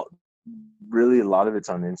 really a lot of it's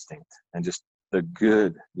on instinct and just the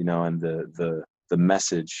good, and the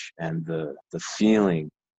message and the feeling,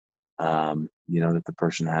 that the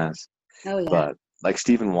person has. Oh, yeah. But like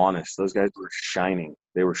Stephen Wanis, those guys were shining.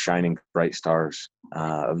 They were shining bright stars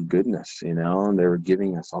of goodness, and they were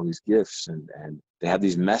giving us all these gifts, and they had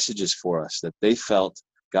these messages for us that they felt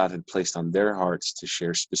God had placed on their hearts to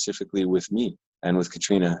share specifically with me and with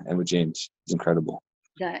Katrina and with James. It's incredible.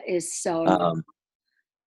 That is so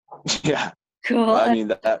yeah. cool. I mean,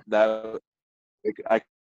 that I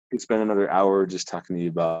could spend another hour just talking to you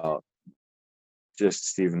about just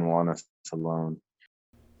Stephen Wanis alone.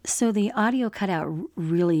 So the audio cut out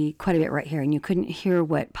really quite a bit right here, and you couldn't hear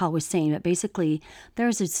what Paul was saying, but basically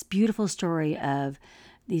there's this beautiful story of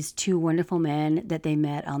these two wonderful men that they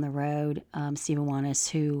met on the road, Stephen Wanis,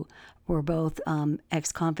 who were both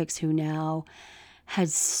ex-convicts who now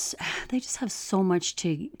they just have so much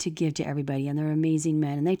to give to everybody, and they're amazing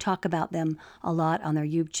men, and they talk about them a lot on their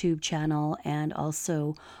YouTube channel and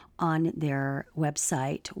also on their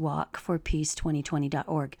website,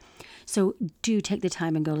 walkforpeace2020.org. So do take the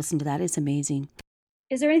time and go listen to that. It's amazing.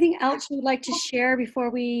 Is there anything else you would like to share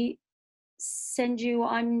before we send you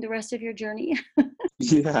on the rest of your journey?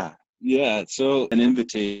 Yeah. So an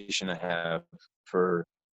invitation I have for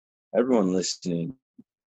everyone listening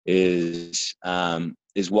is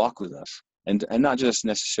walk with us, and not just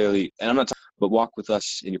necessarily, and I'm not talking, but walk with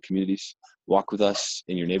us in your communities, walk with us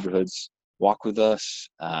in your neighborhoods, walk with us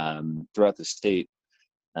throughout the state.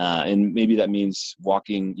 And maybe that means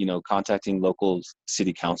walking, contacting local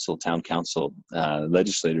city council, town council,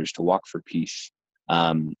 legislators to walk for peace.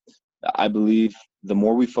 I believe the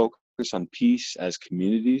more we focus on peace as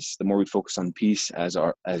communities, the more we focus on peace as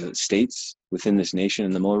states within this nation,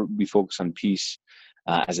 and the more we focus on peace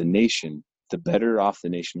as a nation, the better off the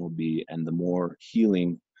nation will be, and the more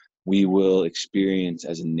healing we will experience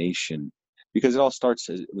as a nation, because it all starts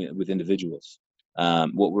with individuals.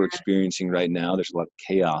 What we're experiencing right now, there's a lot of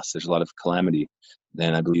chaos, there's a lot of calamity,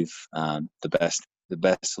 and I believe the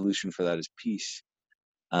best solution for that is peace.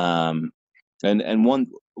 And one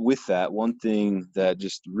thing that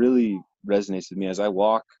just really resonates with me as I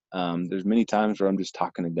walk, there's many times where I'm just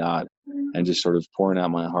talking to God and just sort of pouring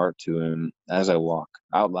out my heart to Him as I walk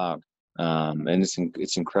out loud, and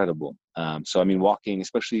it's incredible. So I mean, walking,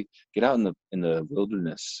 especially get out in the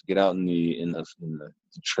wilderness, get out in the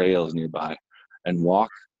trails nearby, and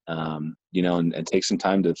walk, and take some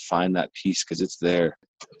time to find that peace, because it's there.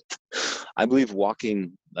 I believe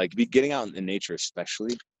walking, getting out in nature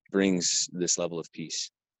especially, brings this level of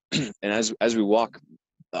peace. And as we walk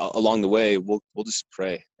along the way, we'll just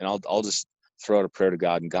pray, and I'll just throw out a prayer to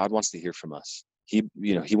God, and God wants to hear from us. He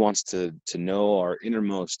wants to know our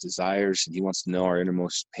innermost desires, and He wants to know our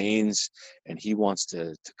innermost pains, and He wants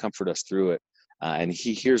to comfort us through it. And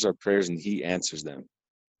He hears our prayers and He answers them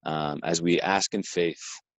as we ask in faith,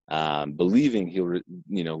 believing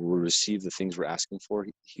we'll receive the things we're asking for.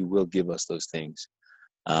 He will give us those things.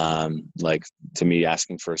 Like to me,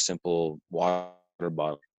 asking for a simple water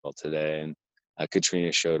bottle today, and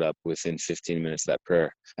Katrina showed up within 15 minutes of that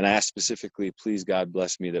prayer. And I asked specifically, please God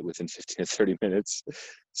bless me that within 15 or 30 minutes,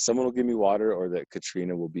 someone will give me water, or that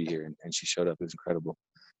Katrina will be here. And she showed up. It was incredible.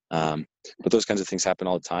 But those kinds of things happen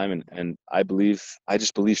all the time. And I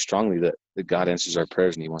just believe strongly that God answers our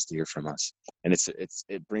prayers, and He wants to hear from us. And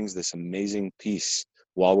it brings this amazing peace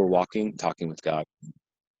while we're walking, talking with God.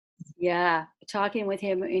 Yeah, talking with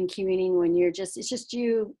Him and communing when it's just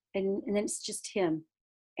you, and then it's just Him,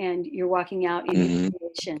 and you're walking out in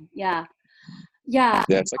meditation. Yeah. Yeah,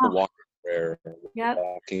 it's like a walking prayer, yep.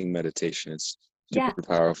 Walking meditation. It's super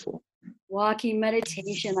powerful. Walking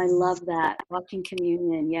meditation, I love that. Walking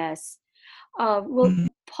communion, yes.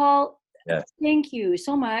 Paul, thank you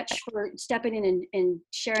so much for stepping in and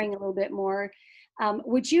sharing a little bit more.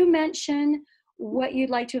 Would you mention what you'd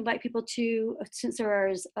like to invite people to, since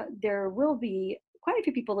there will be quite a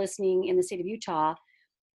few people listening in the state of Utah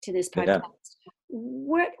to this podcast?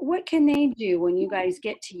 What can they do when you guys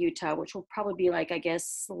get to Utah, which will probably be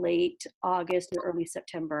late August or early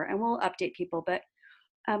September, and we'll update people, but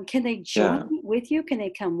can they join with you? Can they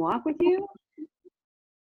come walk with you?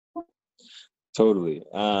 Totally.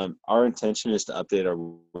 Our intention is to update our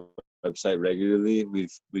website regularly.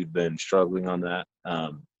 We've been struggling on that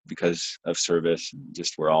because of service.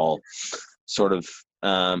 Just we're all sort of.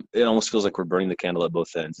 It almost feels like we're burning the candle at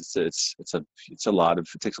both ends. It takes a lot of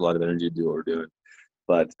energy to do what we're doing.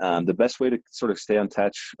 But the best way to sort of stay on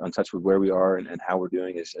touch with where we are and how we're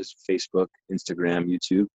doing is Facebook, Instagram,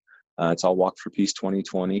 YouTube. It's all Walk for Peace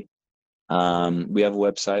 2020. We have a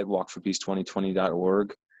website,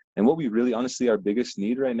 walkforpeace2020.org. And what we really, honestly, our biggest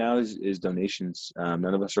need right now is donations.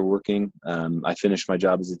 None of us are working. I finished my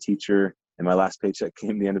job as a teacher, and my last paycheck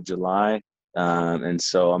came the end of July. And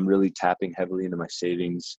so I'm really tapping heavily into my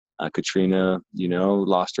savings. Katrina,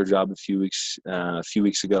 lost her job a few weeks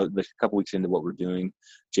ago, a couple weeks into what we're doing.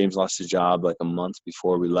 James lost his job like a month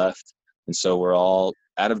before we left. And so we're all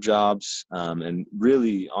out of jobs, and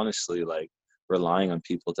really, honestly, relying on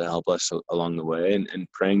people to help us along the way, and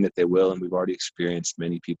praying that they will. And we've already experienced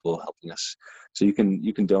many people helping us. So you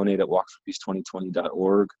can donate at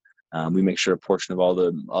walkforpeace2020.org. We make sure a portion of all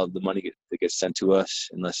the money that gets sent to us,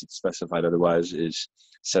 unless it's specified otherwise, is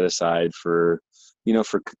set aside for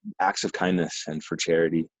acts of kindness and for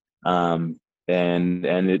charity. And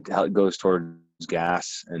it goes towards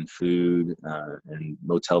gas and food and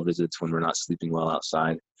motel visits when we're not sleeping well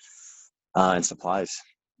outside, and supplies.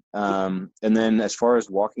 And then as far as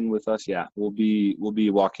walking with us, we'll be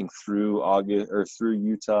walking through August or through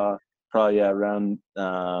Utah, probably around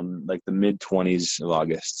the mid-20s of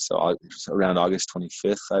August. So around August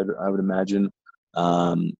 25th, I would imagine.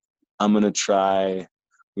 I'm gonna try.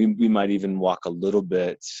 We might even walk a little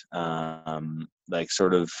bit,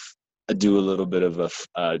 sort of do a little bit of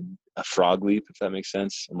a frog leap, if that makes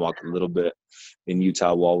sense, and walk a little bit in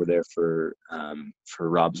Utah while we're there for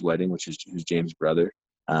Rob's wedding, who's James' brother.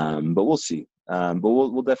 But we'll see. But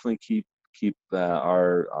we'll definitely keep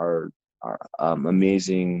our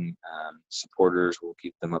amazing supporters. We'll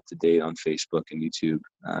keep them up to date on Facebook and YouTube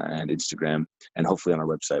and Instagram, and hopefully on our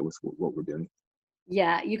website with what we're doing.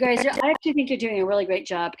 Yeah, you guys, I actually think you're doing a really great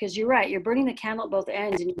job, because you're right. You're burning the candle at both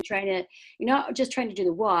ends, and you're not just trying to do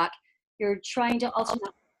the walk. You're trying to also,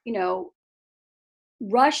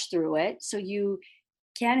 rush through it so you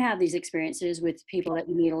can have these experiences with people that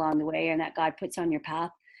you meet along the way and that God puts on your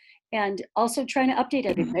path. And also trying to update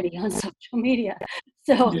everybody on social media.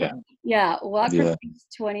 So Walk for Peace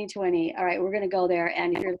 2020. All right, we're going to go there.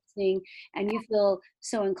 And if you're listening and you feel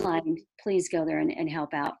so inclined, please go there and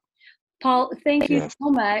help out. Paul, thank you so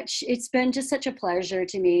much. It's been just such a pleasure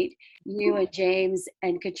to meet you and James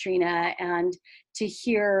and Katrina, and to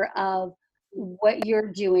hear of what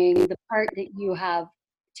you're doing, the part that you have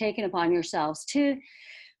taken upon yourselves to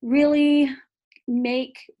really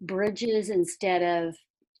make bridges instead of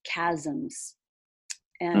chasms.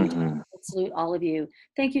 And I salute all of you.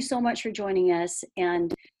 Thank you so much for joining us,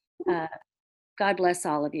 and God bless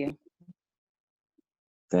all of you.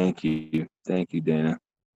 Thank you, Dana.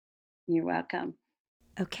 You're welcome.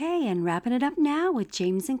 Okay, and wrapping it up now with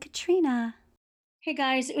James and Katrina. Hey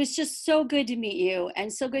guys, it was just so good to meet you,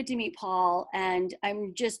 and so good to meet Paul. And I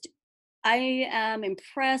am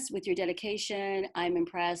impressed with your dedication. I'm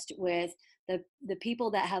impressed with the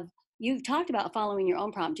people that you've talked about following your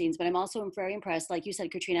own promptings, but I'm also very impressed, like you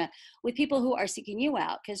said, Katrina, with people who are seeking you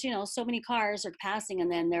out, because so many cars are passing,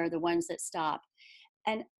 and then they're the ones that stop.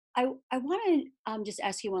 And I want to just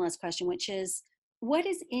ask you one last question, which is, what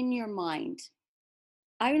is in your mind?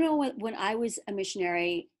 I know when I was a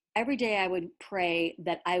missionary, every day I would pray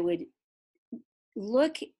that I would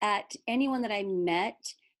look at anyone that I met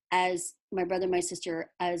as my brother, my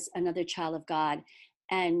sister, as another child of God,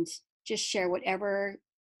 and just share whatever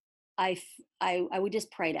I would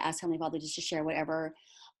just pray to ask Heavenly Father just to share whatever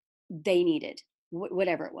they needed,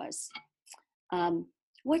 whatever it was.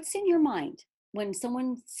 What's in your mind when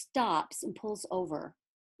someone stops and pulls over?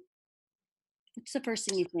 What's the first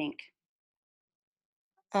thing you think?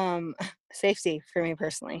 Safety for me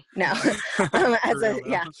personally. No. No,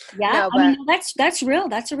 that's real.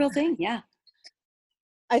 That's a real thing. Yeah.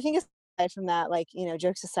 I think aside from that,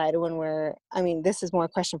 jokes aside, this is more a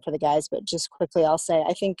question for the guys, but just quickly I'll say,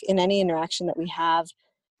 I think in any interaction that we have,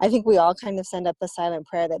 I think we all kind of send up the silent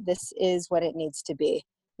prayer that this is what it needs to be.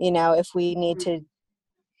 If we need to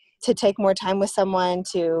take more time with someone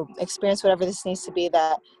to experience whatever this needs to be,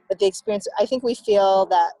 that the experience, I think we feel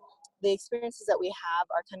that the experiences that we have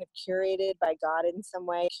are kind of curated by God in some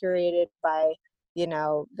way, curated by,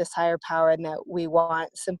 this higher power, and that we want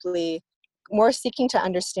simply more seeking to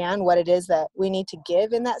understand what it is that we need to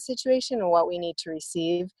give in that situation and what we need to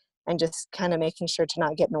receive, and just kind of making sure to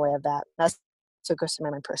not get in the way of that. That's what goes through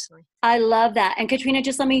my mind personally. I love that. And Katrina,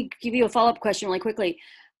 just let me give you a follow-up question really quickly.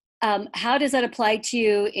 How does that apply to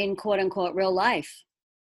you in quote unquote real life?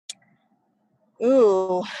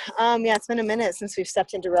 It's been a minute since we've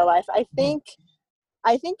stepped into real life. I think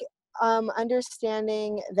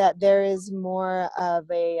understanding that there is more of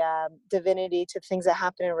a divinity to things that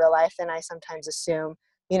happen in real life than I sometimes assume.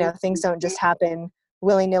 Things don't just happen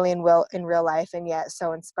willy-nilly in real life, and yet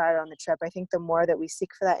so inspired on the trip. I think the more that we seek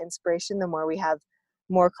for that inspiration, the more we have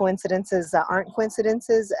more coincidences that aren't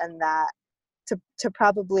coincidences, and that to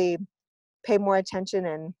probably pay more attention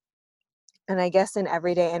and I guess in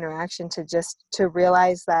everyday interaction to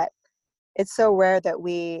realize that it's so rare that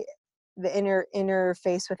the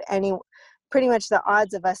interface with pretty much the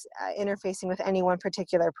odds of us interfacing with any one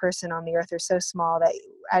particular person on the earth are so small that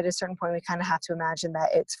at a certain point we kind of have to imagine that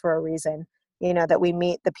it's for a reason, that we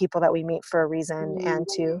meet the people that we meet for a reason, and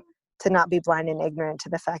to not be blind and ignorant to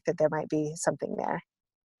the fact that there might be something there.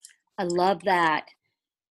 I love that.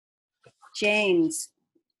 James.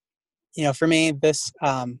 For me, this,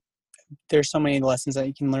 there's so many lessons that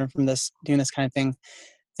you can learn from doing this kind of thing.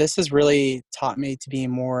 This has really taught me to be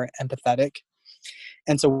more empathetic.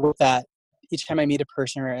 And so with that, each time I meet a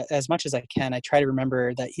person, or as much as I can, I try to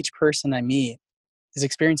remember that each person I meet is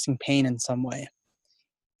experiencing pain in some way.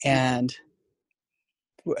 And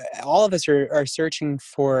all of us are searching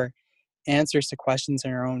for answers to questions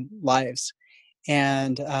in our own lives.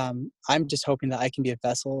 And I'm just hoping that I can be a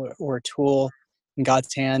vessel or a tool in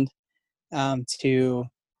God's hand to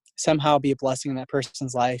somehow be a blessing in that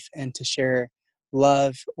person's life, and to share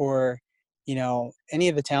love or, any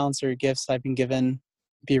of the talents or gifts I've been given,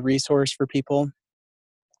 be a resource for people.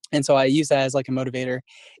 And so I use that as like a motivator.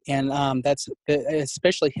 And that's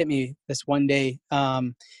especially hit me this one day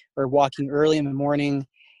were walking early in the morning,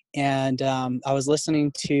 and I was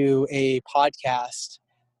listening to a podcast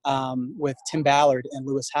with Tim Ballard and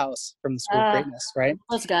Lewis Howes from the School of Greatness, right?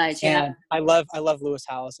 Those guys, yeah. And I love Lewis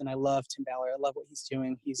Howes, and I love Tim Ballard. I love what he's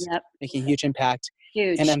doing. He's making a huge impact.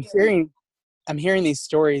 Huge. And I'm hearing these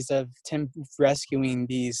stories of Tim rescuing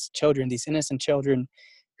these children, these innocent children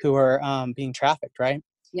who are being trafficked, right?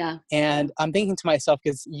 Yeah. And I'm thinking to myself,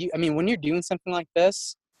 because when you're doing something like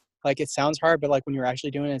this, like it sounds hard, but like when you're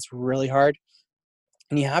actually doing it, it's really hard.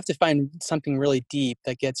 And you have to find something really deep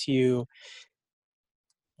that gets you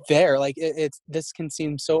there. Like this can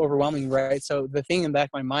seem so overwhelming, right? So the thing in the back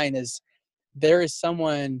of my mind is there is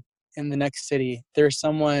someone in the next city, there's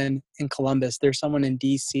someone in Columbus, there's someone in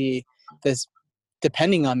DC that's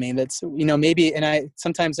depending on me, that's, maybe, and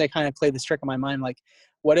sometimes I kind of play this trick in my mind, like,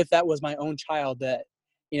 what if that was my own child that,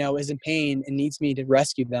 is in pain and needs me to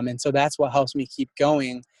rescue them? And so that's what helps me keep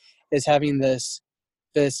going, is having this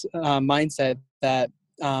mindset that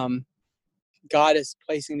God is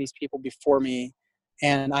placing these people before me,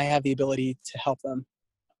 and I have the ability to help them.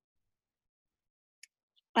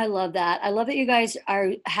 I love that. I love that you guys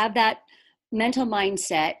have that mental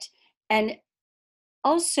mindset, and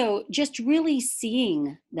also just really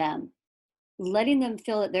seeing them, letting them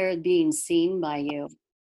feel that they're being seen by you.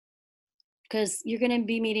 Because you're going to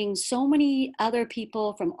be meeting so many other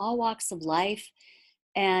people from all walks of life,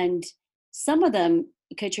 and some of them,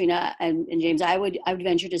 Katrina and James, I would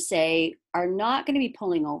venture to say, are not going to be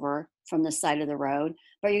pulling over from the side of the road,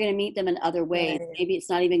 but you're going to meet them in other ways. Right. Maybe it's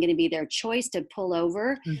not even going to be their choice to pull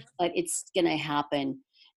over, but it's going to happen.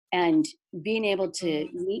 And being able to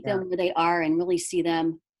meet them where they are and really see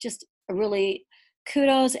them, just really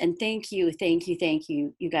kudos and thank you,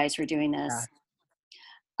 you guys, for doing this. Yeah.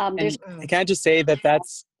 Can I just say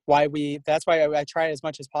that's why I try as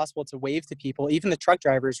much as possible to wave to people, even the truck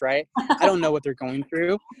drivers, right? I don't know what they're going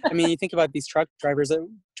through. You think about these truck drivers that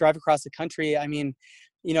drive across the country.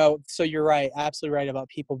 So you're right, absolutely right about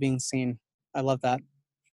people being seen. I love that.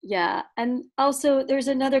 Yeah. And also there's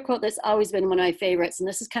another quote that's always been one of my favorites, and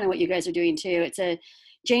this is kind of what you guys are doing too. It's a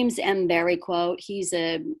James M. Barrie quote.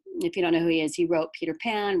 If you don't know who he is, he wrote Peter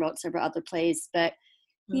Pan, wrote several other plays, but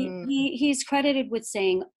he's credited with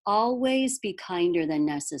saying, always be kinder than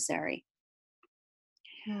necessary.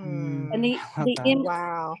 And the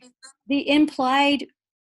implied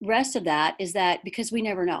rest of that is that because we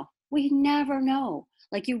never know.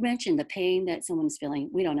 Like you mentioned, the pain that someone's feeling,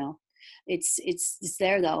 we don't know. It's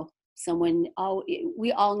there though.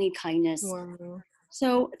 We all need kindness. Wow.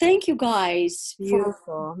 So thank you guys.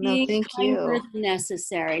 Beautiful. Thank you.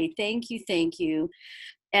 Necessary. Thank you.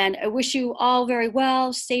 And I wish you all very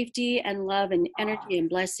well, safety and love and energy and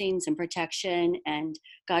blessings and protection and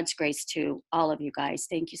God's grace to all of you guys.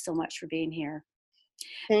 Thank you so much for being here.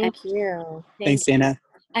 Thank you. Thanks, Dana.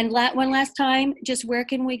 And one last time, just where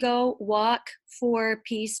can we go? Walk for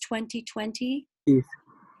Peace 2020. Peace.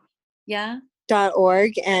 Yeah.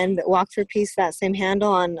 .org and Walk for Peace, that same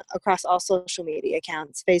handle across all social media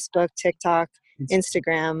accounts: Facebook, TikTok,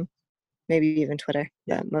 Instagram, maybe even Twitter.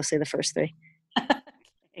 But mostly the first three.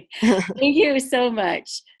 Thank you so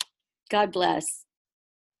much. God bless.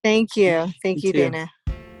 Thank you. Thank you, Dana.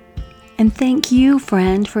 And thank you,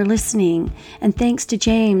 friend, for listening. And thanks to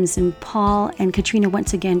James and Paul and Katrina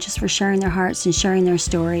once again just for sharing their hearts and sharing their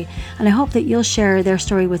story. And I hope that you'll share their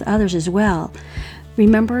story with others as well.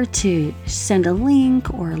 Remember to send a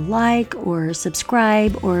link or like or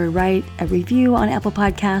subscribe or write a review on Apple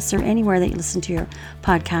Podcasts or anywhere that you listen to your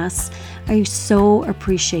podcasts. I so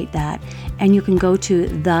appreciate that. And you can go to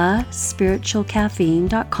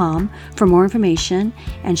thespiritualcaffeine.com for more information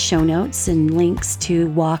and show notes and links to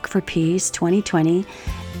Walk for Peace 2020.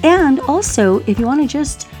 And also, if you want to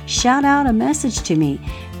just shout out a message to me,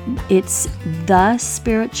 it's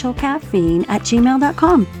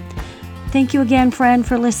thespiritualcaffeine@gmail.com. Thank you again, friend,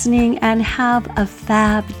 for listening, and have a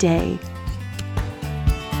fab day.